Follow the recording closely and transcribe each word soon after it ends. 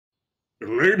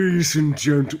Ladies and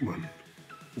gentlemen,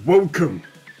 welcome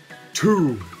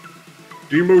to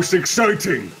the most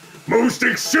exciting, most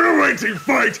exhilarating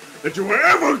fight that you are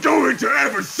ever going to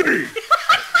ever see!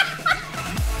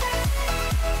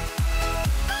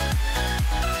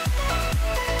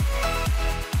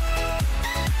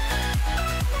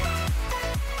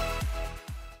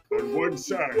 On one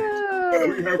side,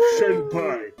 we have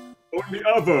Shenpai. On the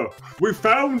other, we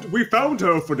found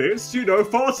her for this, you know,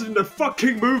 faster than the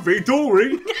fucking movie,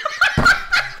 Dori!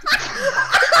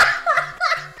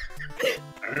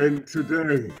 And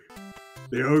today,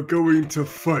 they are going to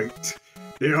fight.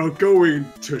 They are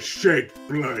going to shed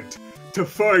blood to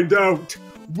find out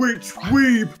which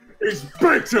weeb is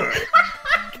better!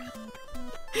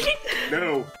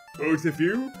 Now, both of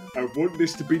you, I want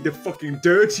this to be the fucking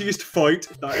dirtiest fight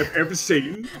that I've ever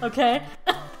seen. Okay.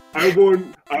 I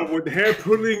want hair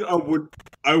pulling, I want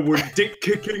dick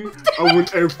kicking, I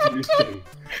want everything.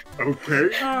 Okay?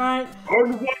 Alright.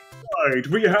 On one side,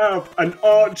 we have an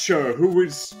archer who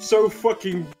is so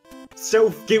fucking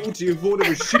self-guilty of all of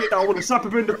his shit, I want to slap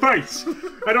him in the face.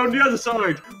 And on the other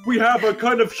side, we have a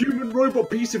kind of human robot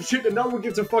piece of shit that no one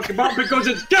gives a fuck about because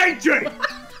it's Genji!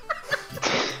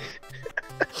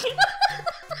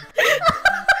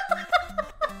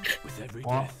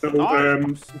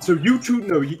 So you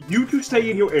two stay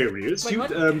in your areas. Wait,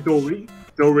 Dori,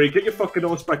 get your fucking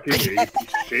ass back in here, you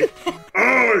piece of shit.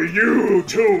 Are you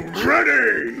two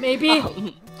ready? Maybe.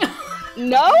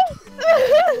 No?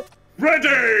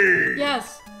 Ready!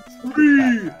 Yes.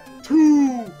 3,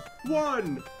 2,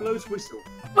 1. Blows whistle.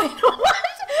 Wait, what?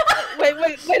 Wait, are we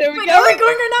Wait, going? are we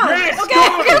going or not? Yes, Okay.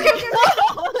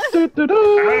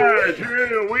 And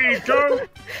here we go.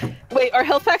 Wait, are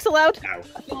health packs allowed? Ow.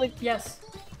 I feel like... Yes.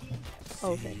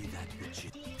 Oh, okay.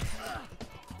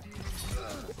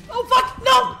 Oh fuck!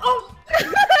 No! Oh!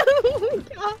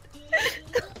 Oh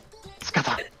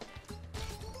God.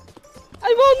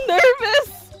 I'm all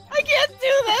nervous! I can't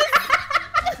do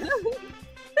this!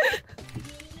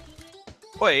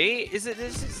 Wait, is it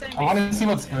the same? I want to see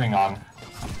what's going on.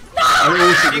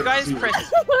 No! You guys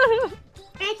press.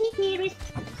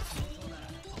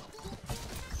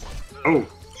 Oh,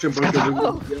 Shenpai.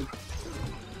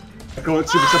 I can't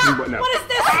see what's happening right now. What is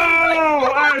this?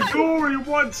 Oh, and Dori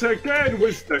once again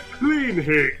was the clean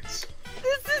hit.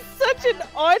 This is such an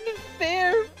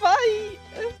unfair fight!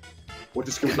 What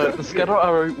is going No, on? the scatter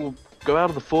arrow will go out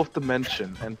of the 4th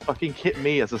dimension and fucking hit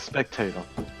me as a spectator.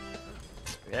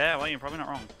 Yeah, well, you're probably not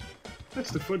wrong.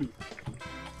 That's the funny.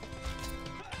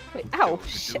 Wait, ow,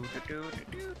 shit.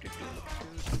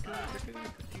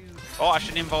 Oh, I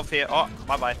shouldn't involve here. Oh,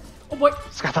 bye bye. Oh boy.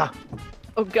 Scatter!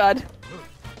 Oh God.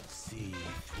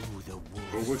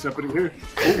 Oh, what's happening here?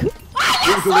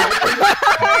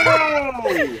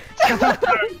 Oh!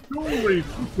 Dori,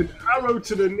 an arrow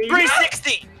to the knee.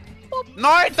 360!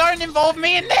 No, don't involve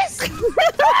me in this! Oh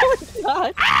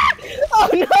God. Oh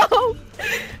no!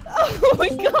 Oh my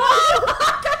God!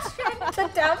 That's right to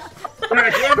death.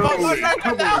 Yes, Dori,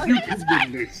 come on, you can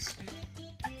win this.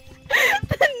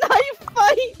 The knife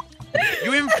fight!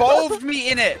 You involved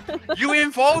me in it! You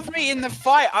involved me in the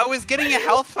fight! I was getting a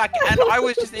health pack and I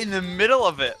was just in the middle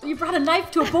of it! You brought a knife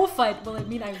to a bullfight. Well, I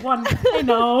mean, I won. I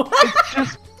know. I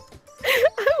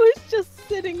was just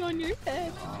sitting on your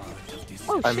head.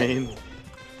 Oh, I shit. mean...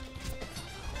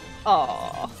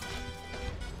 Aww.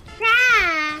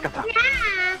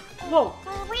 Whoa.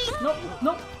 Nope,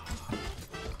 nope.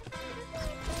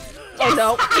 Oh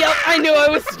no. Yep, I knew I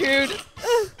was screwed.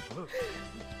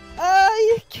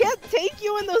 You can't take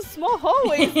you in those small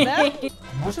hallways, man.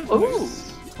 Ooh.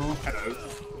 Hello.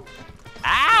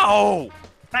 Ow!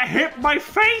 That hit my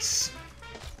face!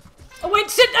 Oh wait,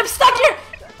 shit! I'm stuck here.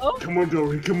 Oh. Come on,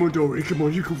 Dori, come on, Dori, come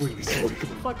on, you can win this, Dori, come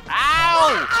on. Fuck.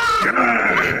 Ow!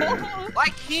 Yeah. I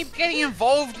keep getting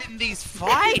involved in these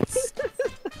fights!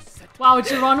 Wow,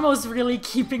 Geronimo's really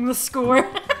keeping the score.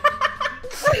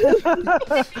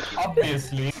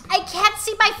 Obviously. I can't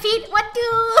see my feet. What do?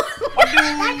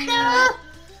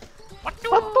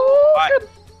 Right.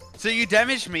 So you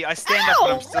damaged me, I stand up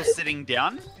but I'm still sitting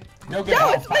down? No good No,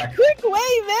 health it's the pack. quick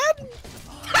way, man.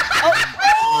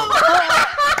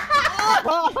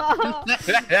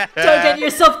 Don't get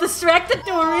yourself distracted,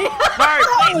 Dori. No,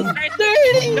 please,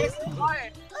 dirty. there's a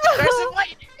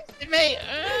light next to me!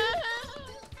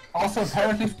 Also,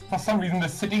 apparently, for some reason, the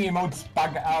sitting emotes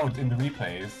bug out in the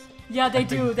replays. Yeah, they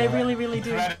do. They really, really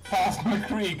do. Fast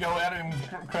McCree go at it in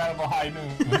incredible high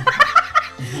noon.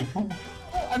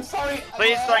 I'm sorry.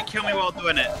 Please don't kill me while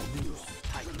doing it.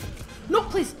 No,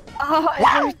 please.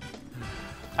 I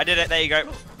did it, there you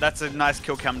go. That's a nice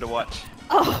kill cam to watch.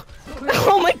 Oh,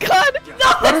 oh my god!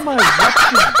 No! What am I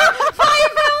watching?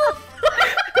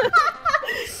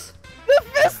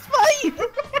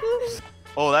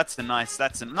 that's a nice.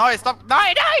 No, stop! No!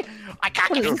 I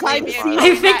can't get Climb it. seat.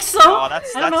 I think so. Oh,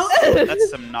 that's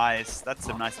some nice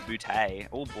bouteille.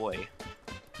 Oh boy.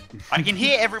 I can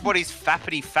hear everybody's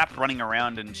fappity fap running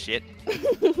around and shit.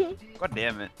 God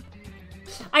damn it.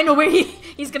 I know where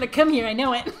he's gonna come here. I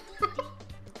know it.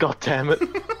 God damn it.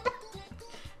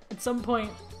 At some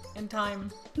point in time.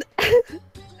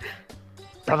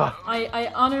 Brother.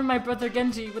 I honor my brother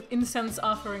Genji with incense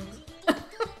offerings.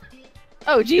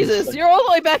 Oh Jesus, you're all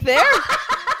the way back there?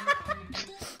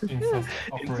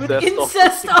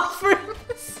 Incest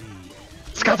offerings!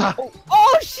 Scatter!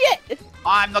 Oh shit!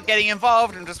 I'm not getting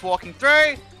involved. I'm just walking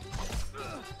through.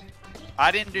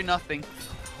 I didn't do nothing.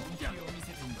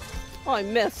 Oh, I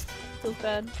missed. Feels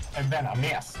bad. And then I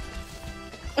missed.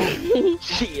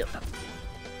 Shit.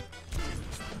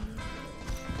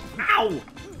 Ow!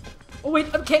 Oh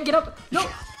wait, I can't get up. No!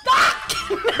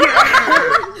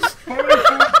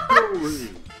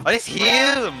 I just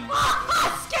hear them.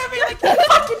 Scare me like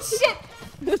fucking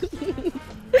shit!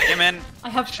 Hey man, I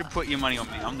have. you should put your money on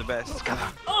me. I'm the best.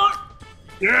 Oh,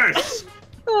 Yes!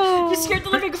 Oh. you scared the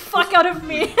living fuck out of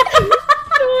me.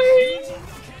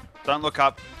 Don't look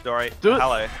up, Dori. Do it.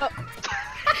 Hello.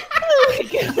 Oh my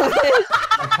god.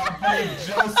 I can't believe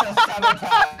Joseph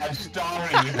sabotaged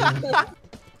Dori.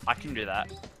 I can do that.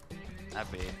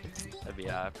 That'd be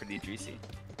pretty juicy.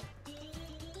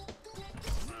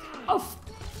 Oh,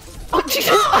 Oh Jesus!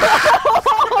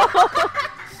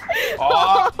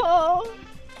 Oh,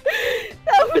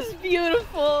 That was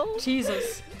beautiful.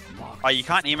 Jesus. oh, you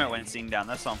can't emote when it's sitting down.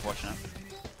 That's so unfortunate.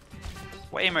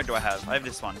 What emote do I have? I have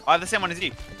this one. I have the same one as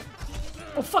you.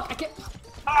 Oh fuck, I can't.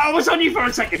 I was on you for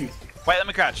a second! Wait, let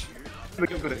me crouch.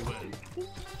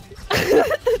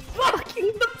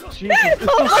 Fucking Jesus, it's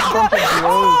so fucking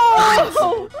gross.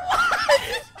 Oh!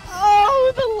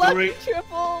 Oh, the lucky Sorry.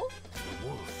 triple.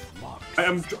 I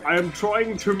am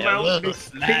trying to mount this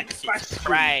pink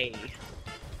bastion.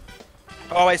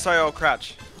 Oh wait, sorry, I'll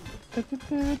crouch. Here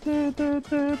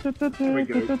we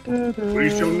go. We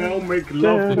shall now make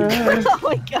lovely. Oh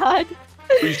my god.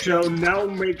 We shall now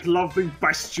make lovely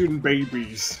bastion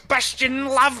babies. Bastion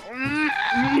love.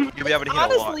 You'll be able to hit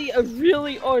Honestly, a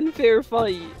really unfair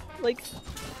fight. Like,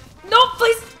 No,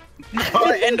 please. a lot.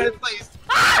 No, Endo, please.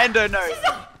 Endo, no.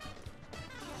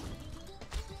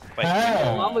 Wait.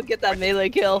 I'm gonna get that melee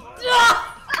kill.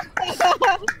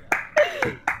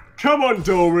 Come on,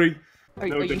 Dori. Are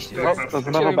No, you there's- sure? Oh, there's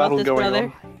another Sure about battle this, going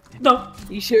brother? on. No.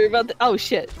 You sure about the? Oh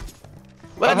shit.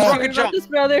 Let's Uh-huh. rock Sure a about jump. this,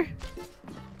 brother?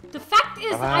 The fact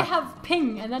is, I have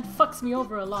ping, and that fucks me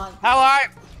over a lot. Hello.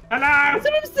 Hello. That's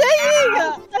what I'm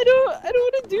saying. I don't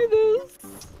want to do this.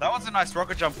 That was a nice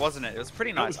rocket jump, wasn't it? It was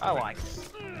pretty nice. I like it.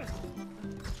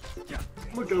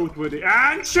 We'll go with the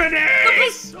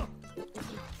Anthony's!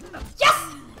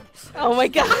 Yes. Oh my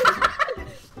god.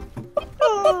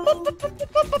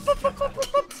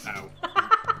 Ow.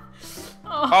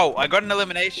 Oh, I got an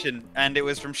elimination, and it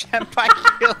was from Shenpai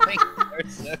killing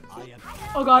Joseph.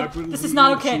 Oh I god, this is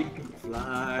not believe okay. she can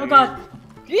fly. Oh god.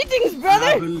 Greetings, I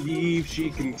brother. believe she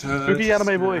can touch. Spooky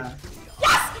anime boy.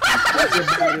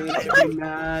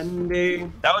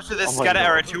 That was for the Oh my scatter God.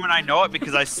 era too, and I know it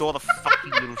because I saw the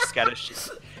fucking little scatter shit.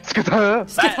 Scatter!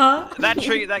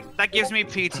 That gives me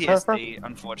PTSD,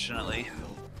 unfortunately.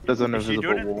 There's an Is she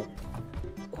doing invisible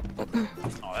it? wall.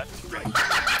 Oh, that's great.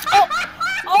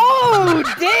 Oh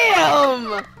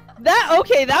damn.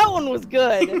 That one was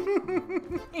good.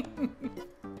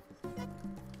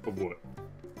 Oh, what?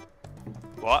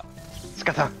 What?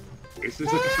 Scatter! Is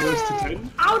this like a first to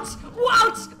 10? Ouch! Ooh,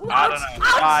 ouch! Ooh, I ouch! don't know.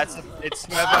 Ouch! It's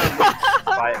whoever.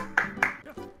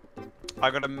 I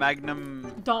got a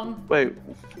magnum. Dong. Wait.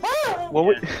 What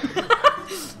would...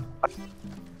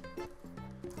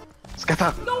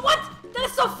 Scatter! No, what? That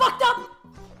is so fucked up!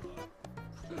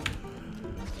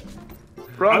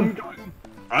 Run!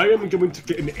 I am going to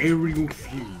get an aerial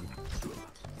view.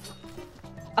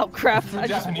 Oh crap! The I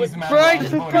just Japanese man burn was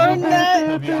voting burn for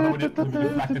that. the other with the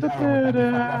deflected arrow with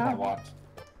that I watched.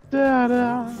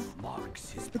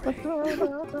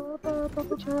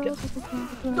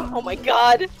 Oh my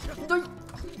god! No,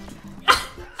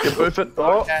 Get both it.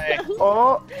 Oh! Okay.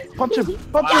 Oh! Punch him!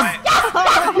 Punch him!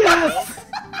 Yes!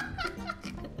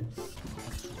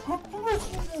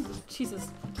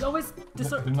 Jesus. You always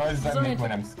The noise I make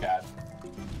when I'm scared.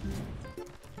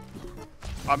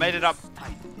 I made it up.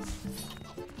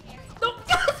 No!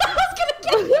 I was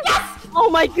gonna get yes! Oh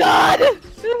my god!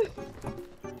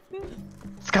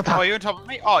 Scatter! Oh, you're on top of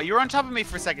me? Oh, you were on top of me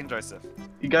for a second, Joseph.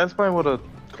 You guys might want to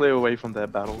clear away from their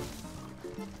battle.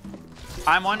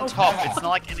 I'm on top. It's not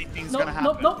like anything's No, gonna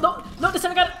no, happen. no, no, no, this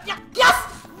time I got it. Yeah,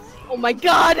 yes! Oh my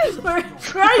god! Where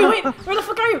are you? Wait, where the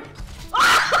fuck are you?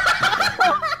 Ah!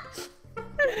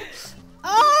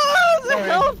 Oh, the Sorry.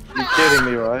 health You're kidding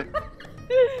me, right?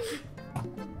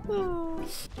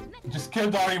 Just kill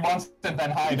Dori once and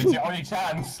then hide. It's your only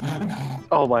chance.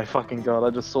 Oh my fucking god, I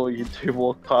just saw you two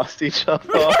walk past each other.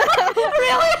 Really?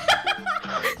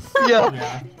 Yeah,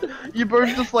 Yeah. you both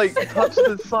just like touched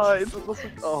the sides. It was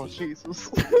like, oh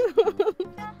Jesus.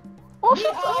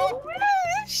 Oh, where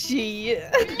is she?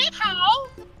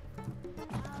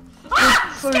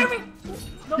 Ah! So- Scare me!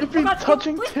 No, You've been oh God, no,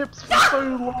 touching please. tips for so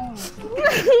long.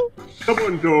 Come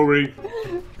on, Dori.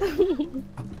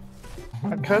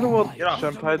 I kind of want Get off.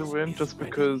 Shenpai to win just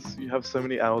because you have so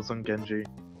many hours on Genji,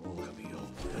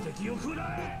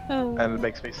 and it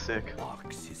makes me sick.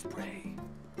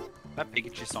 That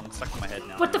Pikachu song stuck in my head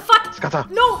now. What the fuck? Scatter!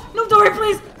 No, no, Dori,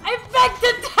 please! I beg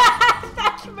to die!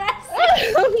 That's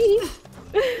mercy!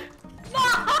 No!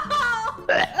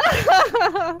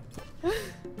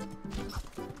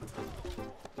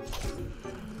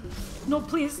 No,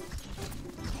 please.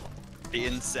 The Oh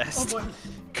incest. boy.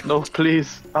 No,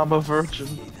 please, I'm a virgin.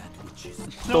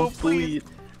 No, Don't please.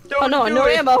 bleed. Oh no, do no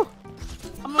it. ammo.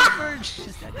 I'm a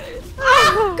virgin.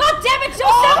 God damn it, Joseph!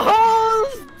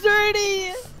 Oh,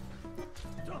 dirty.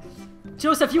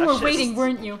 Joseph, you That's were just- waiting,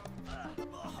 weren't you?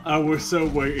 I was so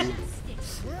waiting.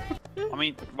 I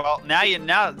mean, well, now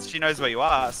she knows where you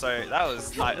are, so that was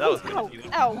good Ow, of you.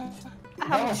 ow.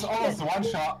 That was almost one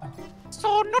shot.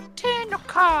 So not in a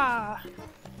car.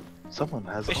 Someone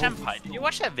has Hey, a Shenpai, did you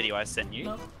watch that video I sent you?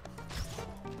 No.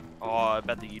 Oh,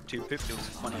 about the YouTube poop. It was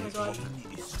funny. Oh my god.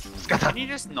 Can you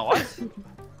just nod?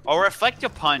 Or reflect your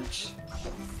punch.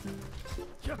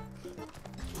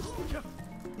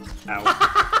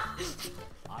 Ow.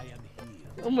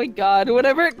 Oh my god,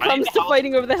 whenever it I need comes to help.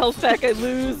 fighting over the health pack, I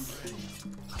lose.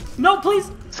 No, please!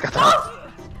 Scatter!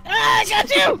 Ah, I got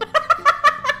you!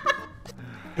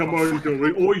 Come on,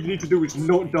 Dori. All you need to do is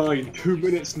not die in 2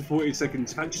 minutes and 40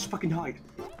 seconds. And just fucking hide.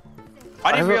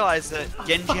 I didn't I re- realize that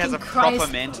Genji has a Fucking proper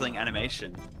Christ. mantling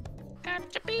animation.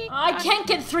 I can't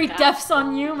get 3 deaths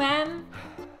on you, man.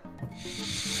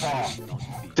 Oh.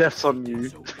 Deaths on you.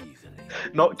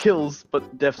 Not kills,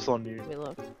 but deaths on you. Wait,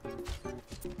 look.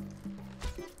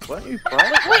 Weren't you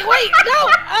fine? Wait, no!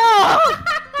 Oh!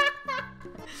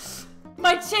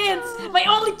 My chance! My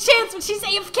only chance when she's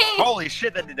AFK! Holy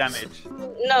shit, that did damage.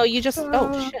 No, you just.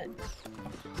 Oh shit.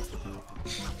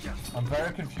 I'm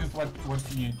very confused what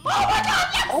you.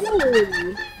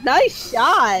 Oh, nice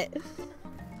shot.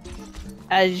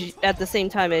 At the same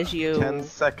time as you 10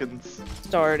 seconds.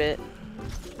 start it.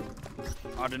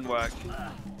 Oh, it didn't work.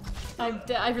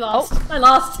 I've lost. I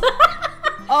lost.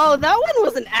 Oh, that one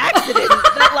was an accident.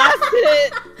 That last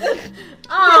hit.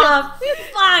 Ah,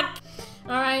 fuck!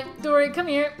 Alright, Dori, come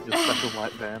here. Your special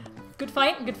white van. Good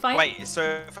fight, good fight. Wait,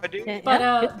 so if I do...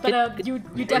 But you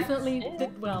definitely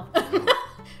did well.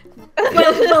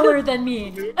 Weller than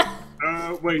me.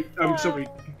 Wait, I'm sorry.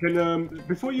 Can,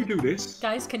 before you do this...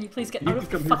 Guys, can you please get you out of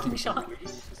can the come here fucking for shot? me,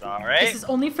 please. Sorry. This is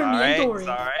only for me and Dori.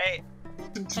 Sorry.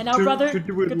 And now, brother, To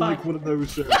do it goodbye. like one of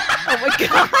those... Oh my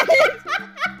god.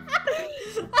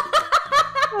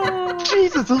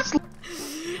 Jesus, that's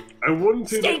I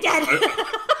wanted... Stay dead!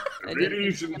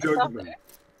 Ladies and gentlemen.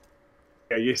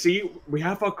 Yeah, you see, we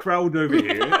have our crowd over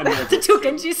here, and The two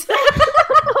Genjis.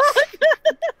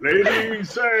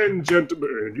 ladies and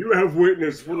gentlemen, you have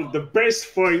witnessed one of the best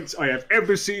fights I have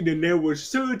ever seen, and there was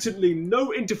certainly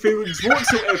no interference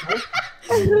whatsoever.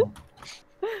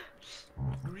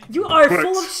 You are But-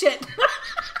 full of shit.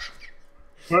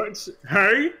 But,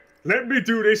 hey, let me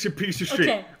do this, you piece of shit.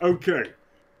 Okay. Okay.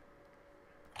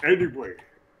 Anyway,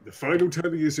 the final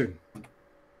tally is in.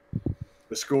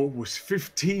 The score was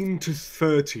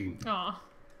 15-13. Aw.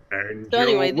 And So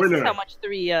anyway, your this is winner, how much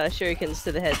 3 shurikens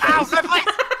to the head Ow, does. no, please!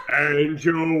 and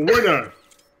your winner,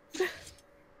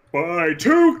 by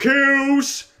 2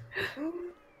 kills,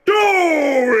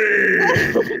 Dori!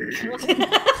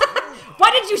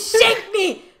 Why did you shake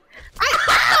me?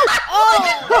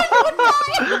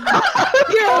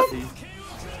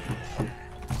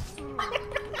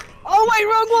 Oh wait,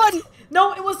 wrong one!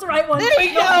 No, it was the right one. There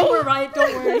we no, go. you were right,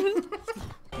 don't worry.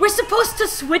 We're supposed to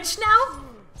switch now?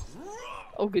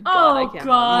 Oh good god, I Oh can't.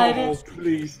 god. Oh,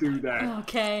 please do that.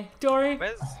 Okay, Dori.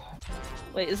 Where's...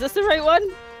 Wait, is this the right one?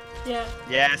 Yeah.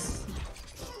 Yes.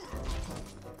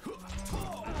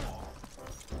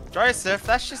 Joseph,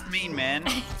 that's just mean, man.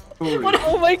 Dori.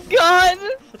 Oh my god!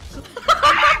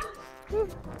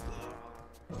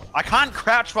 I can't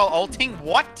crouch while ulting?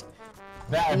 What?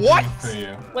 That What? for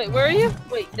you. Wait, where are you?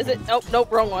 Wait, is it? Oh, nope,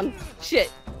 wrong one.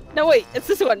 Shit. No, wait, it's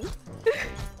this one.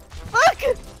 Fuck!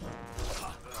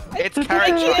 It's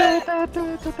character.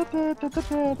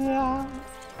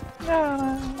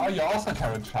 Oh, you're also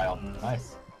Carrot Child.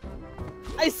 Nice.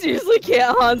 I seriously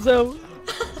can't, Hanzo.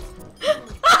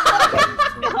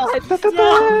 God. Yeah,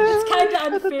 it's kinda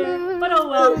unfair, but oh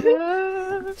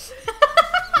well.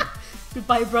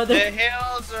 Goodbye, brother. The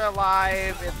hills are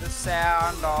alive with the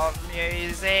sound of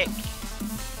music.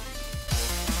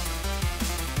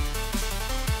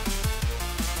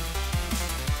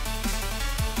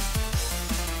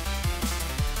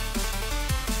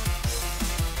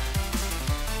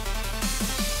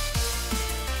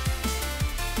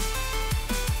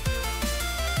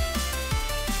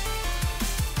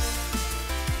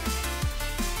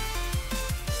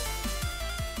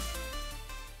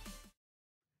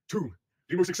 Two,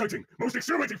 the most exciting, most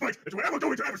exhilarating fight that we're ever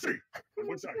going to ever see. On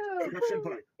one side, we have Shenpai.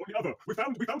 On the other, we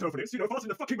found her for this, fast in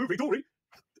the fucking movie, Dori.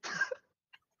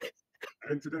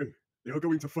 And today, they are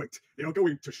going to fight. They are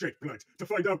going to shed blood to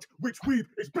find out which weeb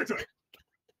is better.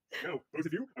 Now, both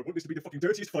of you, I want this to be the fucking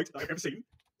dirtiest fight that I've ever seen.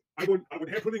 I want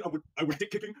hair pulling, I want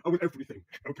dick kicking, I want everything,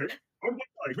 okay? On one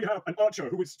side, we have an archer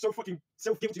who is so fucking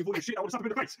self-guilty of all this shit, I want to slap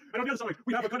him in the face. And on the other side,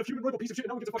 we have a kind of human robot piece of shit,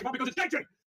 and I want to get the fucking out because it's dating!